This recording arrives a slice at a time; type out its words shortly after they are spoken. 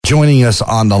joining us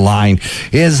on the line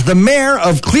is the mayor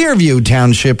of Clearview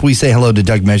Township. We say hello to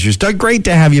Doug Measures. Doug, great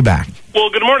to have you back. Well,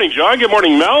 good morning, John. Good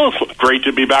morning, Mel. Great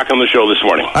to be back on the show this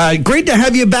morning. Great to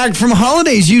have you back from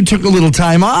holidays. You took a little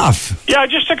time off. Yeah, I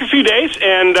just took a few days,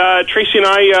 and Tracy and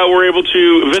I were able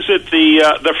to visit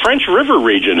the French River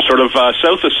region, sort of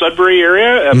south of Sudbury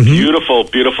area. A beautiful,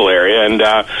 beautiful area, and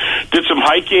did some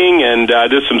hiking and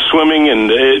did some swimming,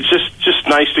 and it's just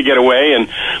nice to get away. And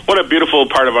what a beautiful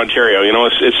part of Ontario. You know,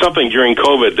 it's something during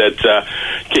COVID that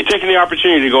taking the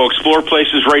opportunity to go explore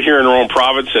places right here in our own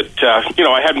province that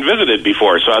I hadn't visited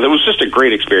before, so it was just a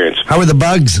great experience. How were the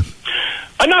bugs?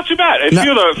 Not too bad. A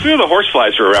few of the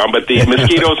horseflies are around, but the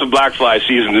mosquitoes and black fly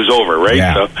season is over, right?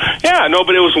 Yeah. So,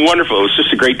 but it was wonderful. It was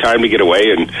just a great time to get away,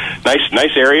 and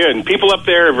nice area, and people up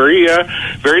there are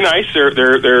very nice. They're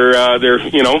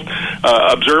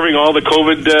observing all the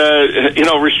COVID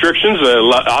restrictions.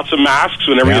 Lots of masks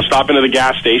whenever you stop into the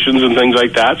gas stations and things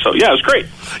like that. So yeah, it was great.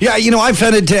 Yeah, I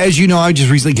found it, as you know, I just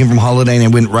recently came from holiday and I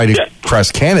went right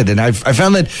across Canada, and I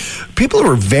found that people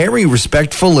were very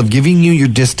respectful of giving you your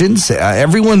distance.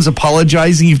 Everyone's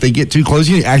apologizing if they get too close.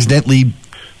 You accidentally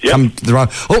come to the wrong.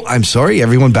 Oh, I'm sorry.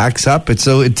 Everyone backs up. It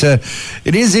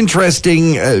is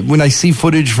interesting when I see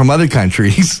footage from other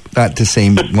countries, not to say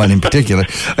one in particular.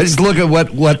 I just look at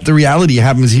what the reality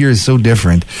happens here is so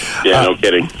different. Yeah, no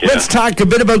kidding. Yeah. Let's talk a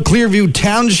bit about Clearview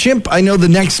Township. I know the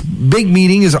next big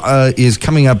meeting is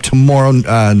coming up tomorrow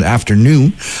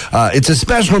afternoon. It's a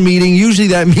special meeting. Usually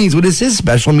that means when it's a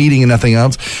special meeting and nothing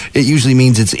else, it usually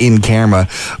means it's in camera.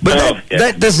 But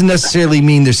that doesn't necessarily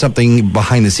mean there's something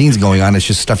behind the scenes going on. It's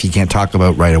just stuff you can't talk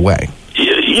about right away.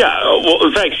 Yeah.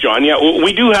 Well, thanks, John. Yeah,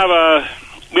 we do have a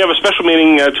special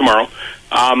meeting tomorrow.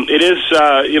 It is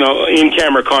in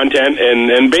camera content,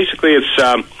 and basically it's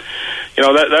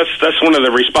that's one of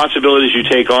the responsibilities you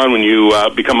take on when you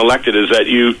become elected, is that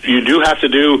you do have to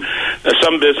do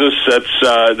some business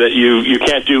that you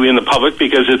can't do in the public,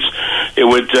 because it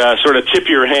would sort of tip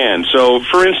your hand. So,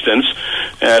 for instance,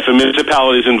 if a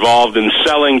municipality is involved in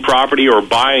selling property or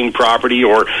buying property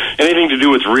or anything to do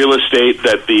with real estate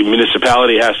that the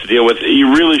municipality has to deal with,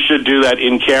 you really should do that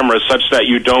in camera, such that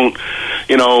you don't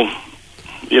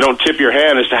tip your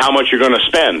hand as to how much you're going to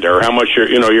spend or how much you're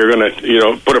going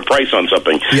to put a price on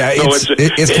something. Yeah, so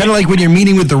it's kind of like when you're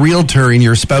meeting with the realtor and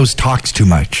your spouse talks too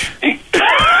much.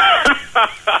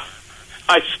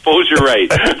 I suppose you're right.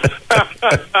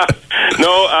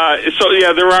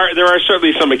 There are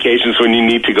certainly some occasions when you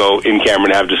need to go in camera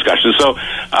and have discussions. So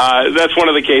that's one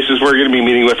of the cases. We're going to be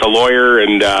meeting with a lawyer,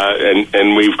 and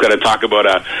we've got to talk about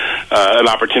an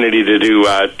opportunity to do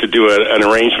an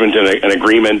arrangement and an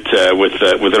agreement with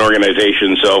an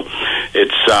organization. So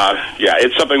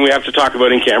it's something we have to talk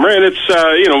about in camera, and it's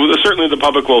certainly the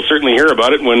public will certainly hear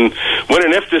about it when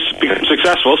and if this becomes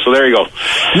successful. So there you go.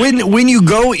 When you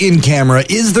go in camera,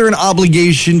 is there an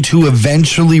obligation to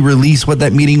eventually release what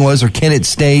that meeting was, or can it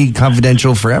stay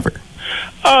confidential forever?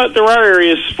 There are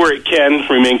areas where it can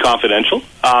remain confidential.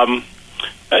 The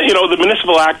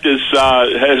Municipal Act has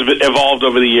evolved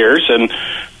over the years, and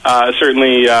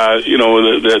certainly,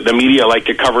 the media like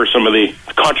to cover some of the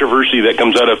controversy that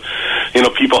comes out of,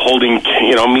 people holding,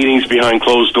 meetings behind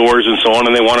closed doors and so on,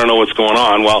 and they want to know what's going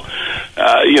on. Well,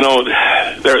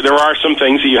 there are some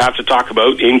things that you have to talk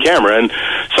about in camera, and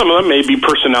some of them may be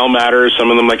personnel matters, some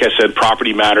of them, like I said,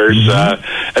 property matters,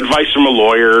 advice from a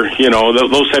lawyer,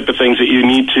 those type of things that you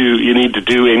need to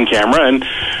do in camera, and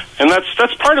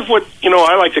that's part of what,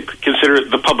 I like to consider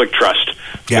the public trust.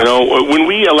 Yeah. When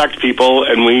we elect people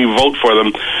and we vote for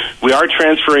them, we are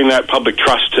transferring that public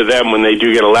trust to them when they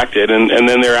do get elected, and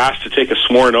then they're asked to take a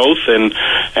sworn oath, and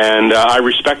I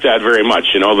respect that very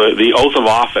much. The oath of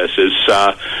office is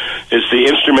the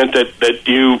instrument that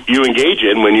you engage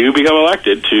in when you become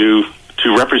elected to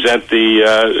represent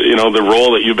the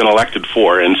role that you've been elected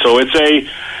for, and so it's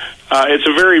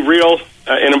a very real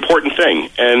an important thing,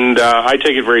 and I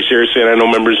take it very seriously, and I know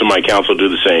members of my council do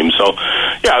the same. So,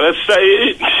 yeah,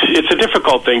 it's a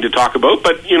difficult thing to talk about,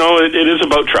 but it is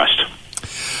about trust.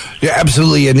 Yeah,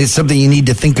 absolutely, and it's something you need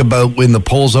to think about when the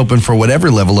polls open for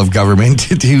whatever level of government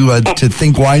to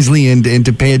think wisely and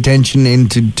to pay attention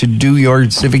and to do your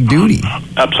civic duty.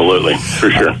 Absolutely, for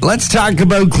sure. Let's talk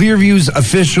about Clearview's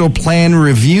official plan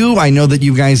review. I know that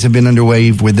you guys have been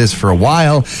underway with this for a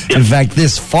while. Yep. In fact,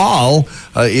 this fall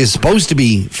is supposed to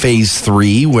be phase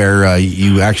 3, where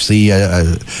you actually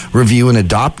review and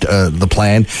adopt the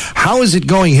plan. How is it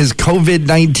going? Has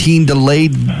COVID-19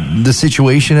 delayed the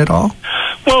situation at all?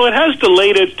 Well, it has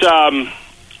delayed it.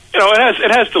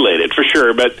 It has delayed it for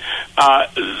sure. But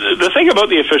the thing about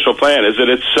the official plan is that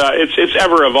it's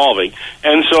ever evolving,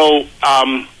 and so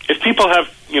if people have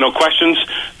questions,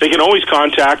 they can always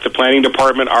contact the planning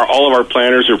department. All of our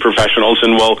planners are professionals,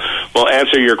 and will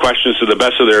answer your questions to the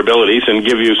best of their abilities and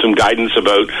give you some guidance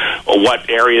about what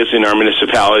areas in our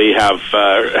municipality have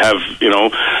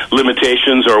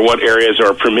limitations, or what areas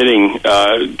are permitting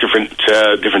different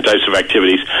types of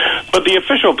activities. But the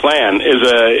official plan is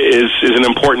an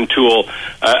important tool,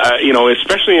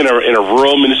 especially in a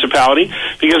rural municipality,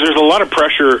 because there's a lot of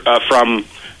pressure from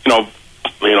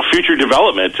future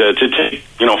development to take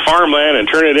farmland and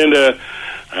turn it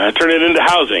into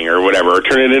housing or whatever, or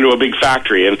turn it into a big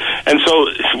factory, and so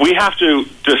we have to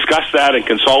discuss that and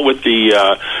consult with the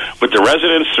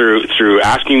residents through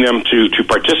asking them to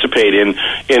participate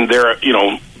in their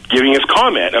giving us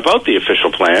comment about the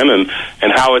official plan and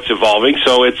how it's evolving.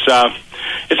 So it's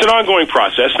an ongoing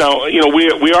process. Now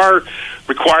we are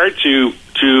required to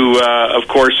of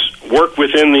course work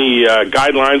within the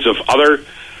guidelines of other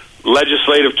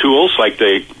legislative tools like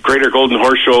the Greater Golden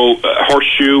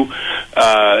Horseshoe,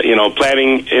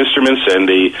 planning instruments, and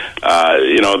the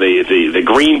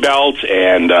Green Belt,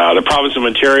 and the Province of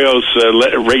Ontario's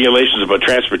regulations about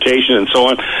transportation and so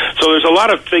on. So there's a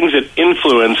lot of things that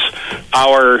influence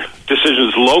our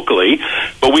decisions locally,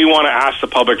 but we want to ask the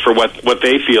public for what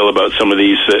they feel about some of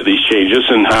these changes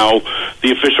and how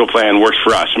the official plan works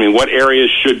for us. I mean, what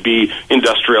areas should be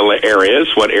industrial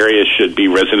areas, what areas should be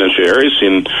residential areas,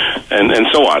 and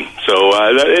so on. So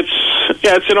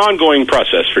it's an ongoing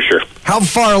process for sure. How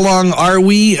far along are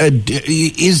we?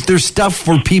 Is there stuff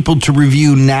for people to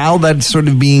review now that's sort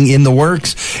of being in the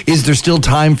works? Is there still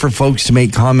time for folks to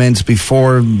make comments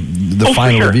before the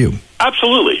final review?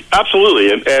 Absolutely.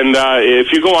 And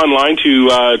if you go online to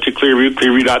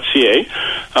Clearview.ca,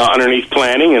 underneath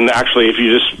planning, and actually if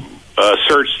you just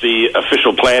search the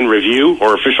official plan review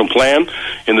or official plan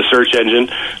in the search engine,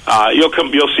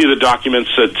 you'll see the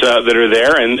documents that are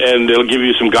there, and it'll give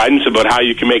you some guidance about how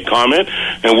you can make comment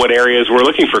and what areas we're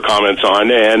looking for comments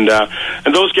on, and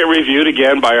those get reviewed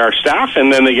again by our staff,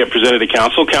 and then they get presented to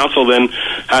council. Council then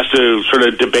has to sort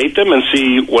of debate them and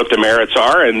see what the merits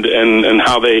are and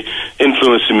how they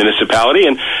influence the municipality.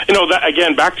 And that,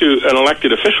 again, back to an elected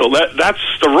official, that's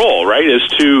the role, right? Is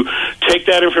to take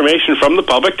that information from the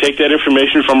public, take that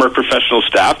information from our professional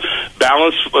staff,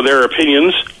 balance their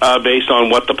opinions based on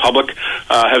what the public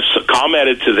has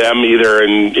commented to them, either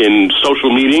in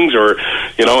social meetings or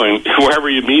in wherever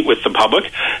you meet with the public,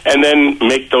 and then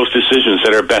make those decisions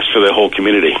that are best for the whole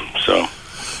community. So.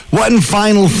 One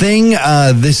final thing.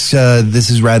 This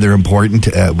is rather important.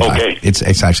 Okay.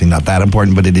 It's actually not that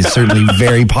important, but it is certainly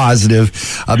very positive.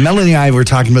 Melanie and I were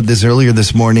talking about this earlier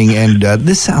this morning, and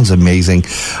this sounds amazing.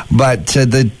 But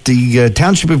the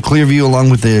Township of Clearview, along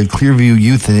with the Clearview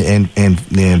youth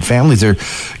and families,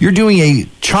 you're doing a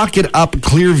Chalk It Up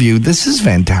Clearview. This is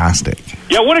fantastic.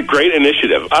 Yeah, what a great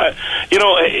initiative.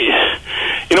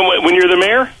 When you're the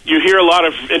mayor, you hear a lot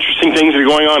of interesting things that are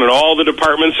going on in all the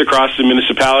departments across the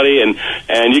municipality, and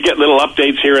you get little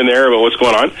updates here and there about what's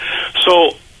going on.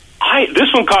 So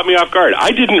this one caught me off guard.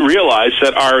 I didn't realize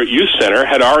that our youth center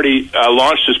had already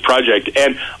launched this project,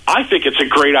 and I think it's a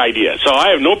great idea. So I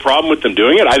have no problem with them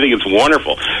doing it. I think it's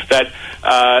wonderful that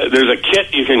there's a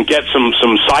kit. You can get some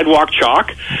sidewalk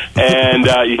chalk, and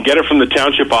you can get it from the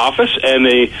township office, and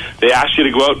they ask you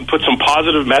to go out and put some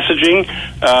positive messaging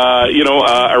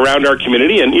around our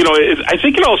community. And I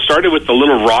think it all started with the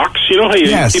little rocks.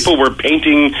 Yes. People were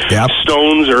painting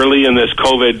stones early in this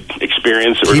COVID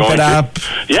experience that we're going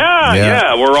through.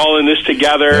 Yeah, we're all in this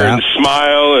together and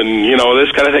smile and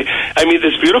this kind of thing. I mean,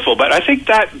 it's beautiful, but I think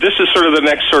that this is sort of the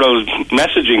next sort of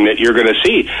messaging that you're going to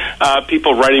see.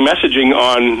 People writing messaging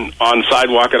on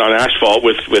sidewalk and on asphalt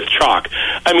with chalk.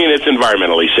 I mean, it's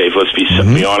environmentally safe. Let's be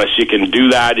honest. You can do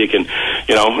that. You can,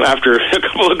 after a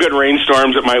couple of good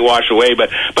rainstorms, it might wash away. But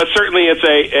certainly,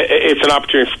 it's an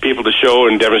opportunity for people to show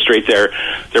and demonstrate their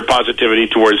positivity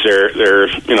towards their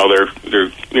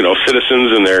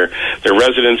citizens and their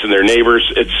residents and their neighbors.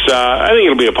 I think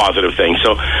it'll be a positive thing.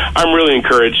 So I'm really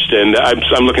encouraged, and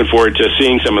I'm looking forward to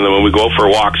seeing some of them when we go for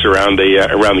walks around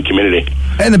the community.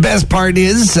 And the best part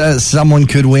is someone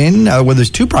could win. There's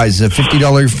two prizes: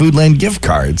 $50 Foodland gift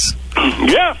cards.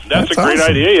 Yeah, that's a great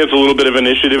awesome. idea. It's a little bit of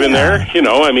initiative in there.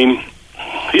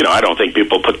 I don't think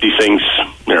people put these things,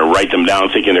 write them down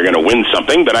thinking they're going to win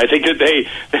something, but I think that they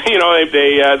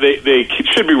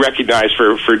should be recognized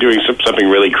for doing something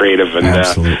really creative, and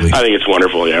I think it's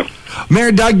wonderful. Yeah.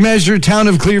 Mayor Doug Measure, Town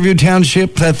of Clearview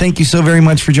Township. Thank you so very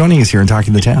much for joining us here and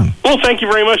talking to the town. Well, thank you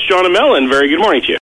very much, John and Mel, and very good morning to you.